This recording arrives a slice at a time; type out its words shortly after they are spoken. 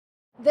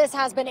This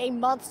has been a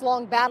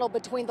months-long battle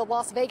between the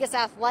Las Vegas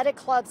athletic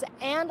clubs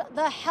and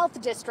the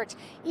health district,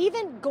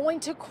 even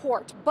going to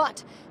court.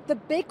 But the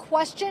big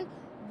question,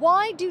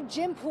 why do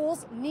gym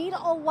pools need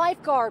a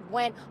lifeguard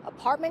when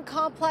apartment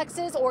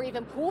complexes or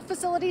even pool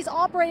facilities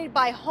operated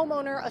by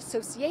homeowner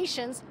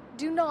associations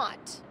do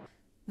not?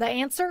 The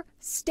answer?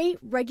 State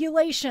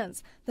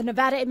regulations. The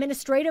Nevada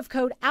Administrative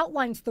Code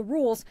outlines the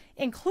rules,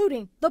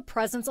 including the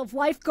presence of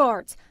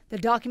lifeguards. The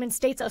document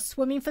states a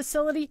swimming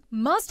facility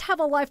must have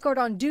a lifeguard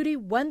on duty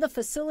when the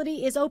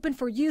facility is open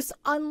for use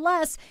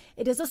unless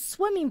it is a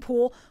swimming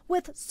pool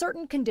with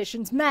certain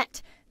conditions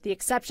met. The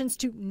exceptions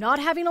to not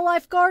having a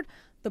lifeguard: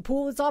 the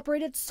pool is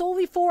operated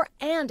solely for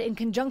and in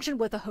conjunction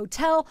with a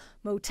hotel,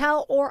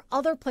 motel, or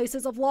other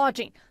places of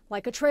lodging,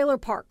 like a trailer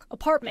park,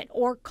 apartment,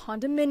 or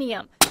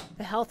condominium.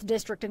 The health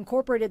district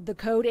incorporated the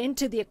code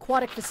into the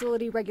aquatic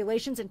facility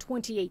regulations in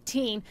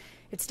 2018.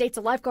 It states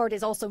a lifeguard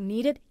is also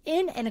needed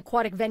in an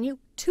aquatic venue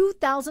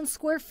 2,000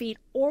 square feet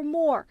or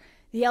more.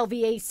 The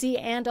LVAC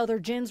and other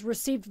gyms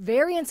received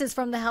variances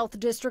from the health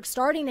district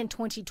starting in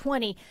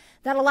 2020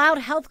 that allowed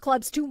health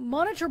clubs to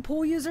monitor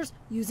pool users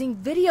using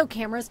video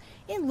cameras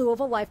in lieu of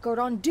a lifeguard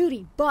on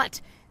duty.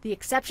 But the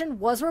exception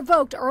was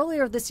revoked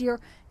earlier this year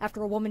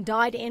after a woman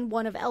died in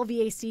one of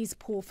LVAC's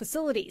pool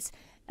facilities.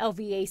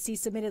 LVAC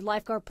submitted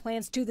lifeguard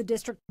plans to the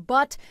district,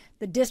 but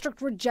the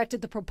district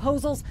rejected the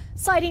proposals,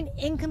 citing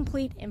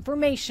incomplete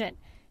information.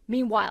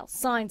 Meanwhile,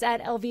 signs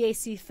at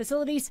LVAC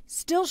facilities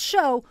still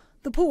show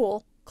the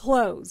pool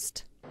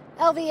closed.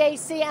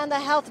 LVAC and the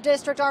health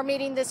district are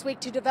meeting this week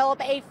to develop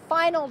a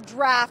final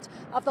draft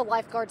of the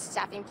lifeguard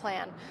staffing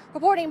plan.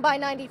 Reporting by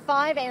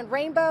 95 and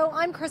Rainbow,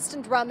 I'm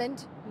Kristen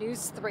Drummond,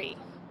 News 3.